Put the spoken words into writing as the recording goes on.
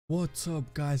What's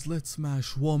up guys, let's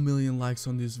smash 1 million likes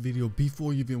on this video.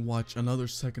 Before you even watch another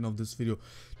second of this video,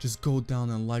 just go down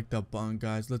and like that button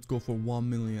guys. Let's go for 1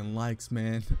 million likes,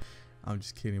 man. I'm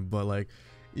just kidding, but like,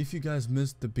 if you guys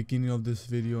missed the beginning of this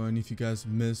video and if you guys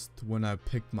missed when I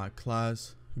picked my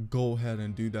class, go ahead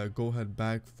and do that. Go ahead,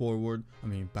 back forward,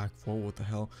 what the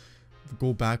hell,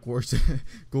 go backwards.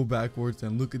 Go backwards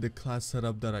and look at the class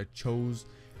setup that I chose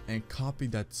and copy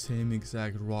that same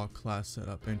exact raw class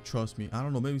setup. And trust me, I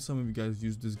don't know, maybe some of you guys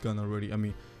use this gun already,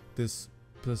 this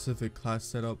specific class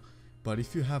setup, but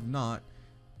if you have not,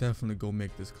 definitely go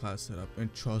make this class setup.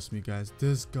 And trust me guys,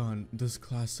 this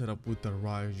class setup with the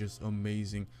raw is just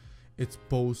amazing. It's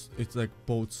like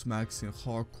both smacks in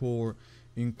hardcore,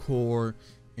 in core,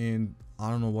 and I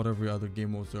don't know what every other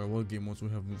game modes there are. What game modes we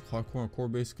have? Hardcore and core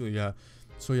basically, yeah.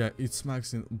 So yeah, it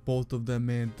smacks in both of them,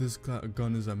 man. This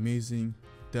gun is amazing.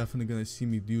 Definitely gonna see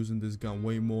me using this gun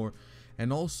way more.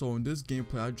 And also in this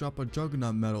gameplay, I drop a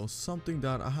Juggernaut medal, something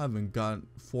that I haven't gotten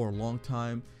for a long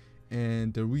time.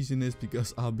 And the reason is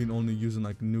because I've been only using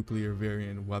like nuclear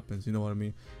variant weapons, you know what I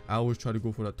mean? I always try to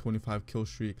go for that 25 kill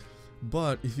streak.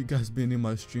 But if you guys been in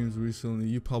my streams recently,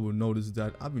 you probably noticed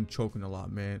that I've been choking a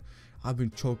lot, man. I've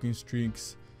been choking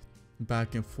streaks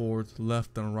back and forth,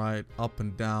 left and right, up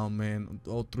and down, man.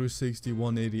 All 360,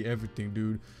 180, everything,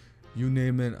 dude. You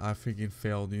name it, I freaking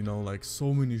failed, you know, like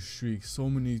so many streaks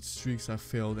I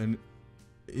failed. And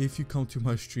if you come to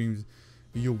my streams,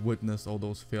 you'll witness all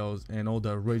those fails and all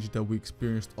the rage that we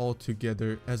experienced all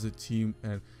together as a team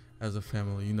and as a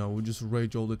family. You know, we just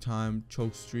rage all the time,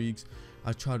 choke streaks.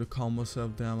 I try to calm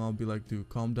myself down. I'll be like, dude,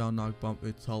 calm down, Knockbump,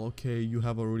 it's all okay. You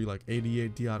have already like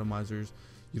 88 deatomizers,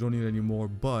 you don't need any more.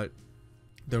 But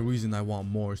the reason I want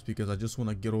more is because I just want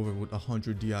to get over with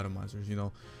 100 deatomizers, you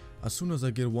know. As soon as I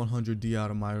get 100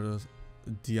 deatomizers,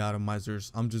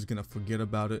 I'm just gonna forget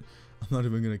about it. I'm not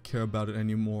even gonna care about it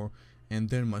anymore. And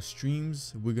then my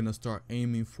streams, we're gonna start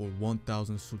aiming for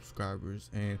 1,000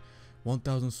 subscribers. And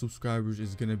 1,000 subscribers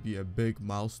is gonna be a big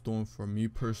milestone for me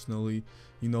personally.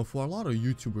 You know, for a lot of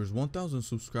YouTubers, 1,000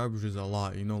 subscribers is a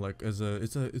lot. You know, like it's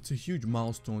a huge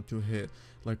milestone to hit.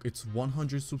 Like it's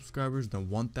 100 subscribers, then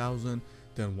 1,000,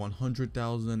 then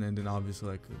 100,000, and then obviously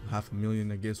like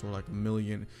 500,000, I guess, or like a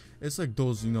million. It's like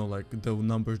those, you know, like the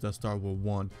numbers that start with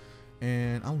 1.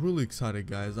 And I'm really excited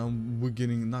guys. We're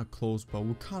getting not close, but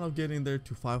we're kind of getting there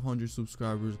to 500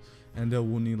 subscribers, and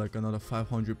then we'll need like another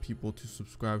 500 people to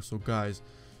subscribe. So guys,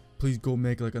 please go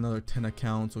make like another 10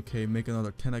 accounts, okay? Make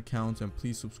another 10 accounts and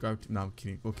please subscribe to. No, I'm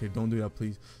kidding. Okay, don't do that,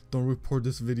 please. Don't report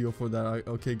this video for that.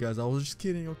 Okay guys, I was just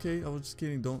kidding, okay? I was just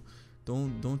kidding. Don't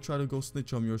try to go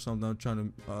snitch on me or something. I'm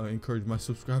trying to encourage my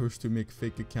subscribers to make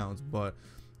fake accounts, but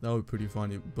that would be pretty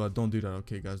funny. But don't do that,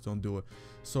 okay guys, don't do it.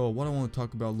 So what I want to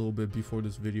talk about a little bit before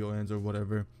this video ends or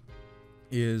whatever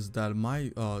is that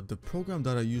my the program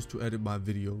that I use to edit my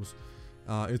videos,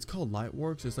 it's called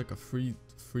Lightworks. It's like a free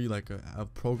like a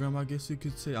program, I guess you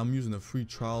could say. I'm using a free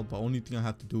trial, but only thing I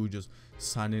have to do is just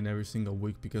sign in every single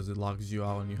week because it logs you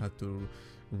out and you have to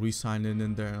re-sign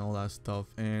in there and all that stuff.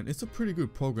 And it's a pretty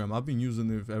good program. I've been using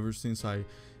it ever since I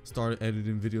started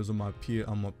editing videos on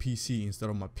my PC instead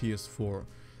of my PS4.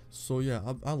 So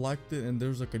yeah, I liked it. And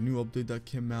there's like a new update that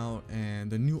came out,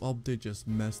 and the new update just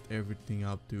messed everything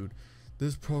up, dude.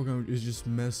 This program is just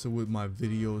messing with my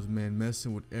videos, man,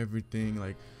 messing with everything.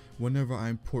 Like whenever I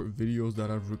import videos that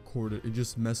I've recorded, it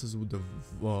just messes with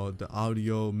the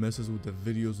audio, messes with the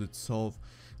videos itself.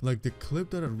 Like the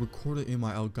clip that I recorded in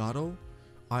my Elgato,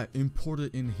 I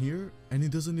imported in here and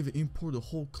it doesn't even import the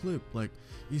whole clip. Like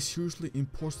it seriously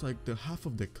imports like the half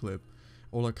of the clip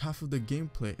or like half of the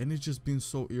gameplay, and it's just been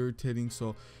so irritating.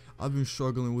 So I've been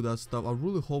struggling with that stuff. I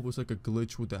really hope it's like a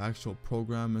glitch with the actual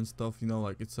program and stuff, you know,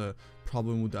 like it's a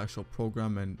problem with the actual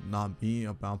program and not me.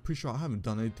 But I'm pretty sure I haven't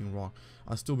done anything wrong.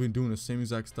 I've still been doing the same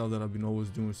exact stuff that I've been always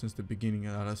doing since the beginning,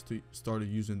 and I started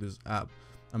using this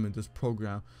this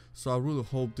program. So I really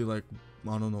hope they, like,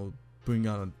 I don't know, bring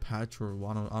out a patch, or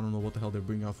I don't know what the hell they're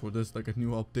bringing out for this, like a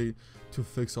new update to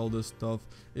fix all this stuff.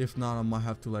 If not, I might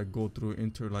have to like go through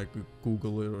like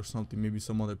Google it or something. Maybe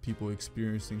some other people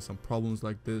experiencing some problems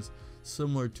like this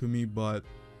similar to me, but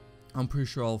I'm pretty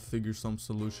sure I'll figure some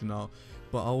solution out.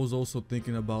 But I was also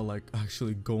thinking about like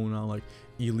actually going out like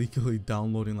illegally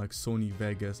downloading like Sony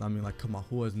Vegas. I mean, like, come on,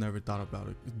 who has never thought about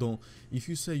it? If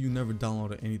you say you never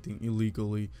downloaded anything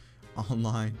illegally,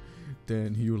 online,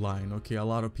 then you're lying. Okay, a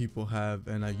lot of people have,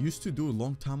 and I used to do it a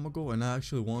long time ago, and I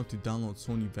actually wanted to download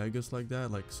Sony Vegas like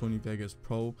that, like Sony Vegas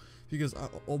Pro, because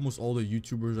almost all the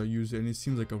YouTubers are using it, and it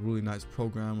seems like a really nice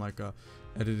program, like a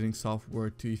editing software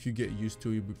too. If you get used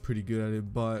to it, you'll be pretty good at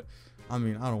it. But I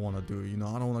mean, I don't want to do it, you know.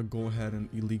 I don't want to go ahead and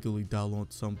illegally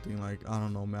download something. Like, I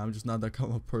don't know, man, I'm just not that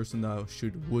kind of person that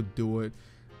would do it.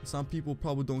 Some people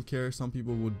probably don't care, some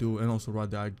people would do it. And also right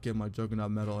there, I get my Juggernaut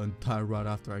medal and die right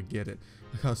after I get it.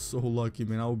 I got so lucky,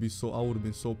 man. I would have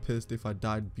been so pissed if I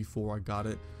died before I got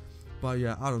it. But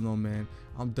yeah, I don't know, man.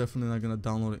 I'm definitely not gonna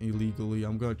download it illegally.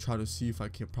 I'm gonna try to see if I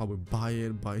can probably buy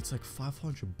it, but it's like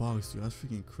 $500, dude. That's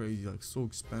freaking crazy, like so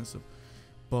expensive.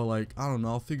 But like, I don't know,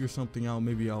 I'll figure something out.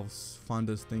 Maybe I'll find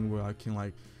this thing where I can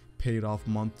like pay it off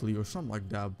monthly or something like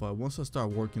that. But once I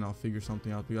start working, I'll figure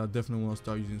something out. Because I definitely want to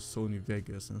start using Sony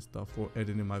Vegas and stuff for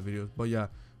editing my videos. But yeah,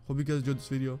 hope you guys enjoyed this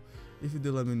video. If you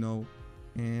did, let me know,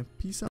 and peace out.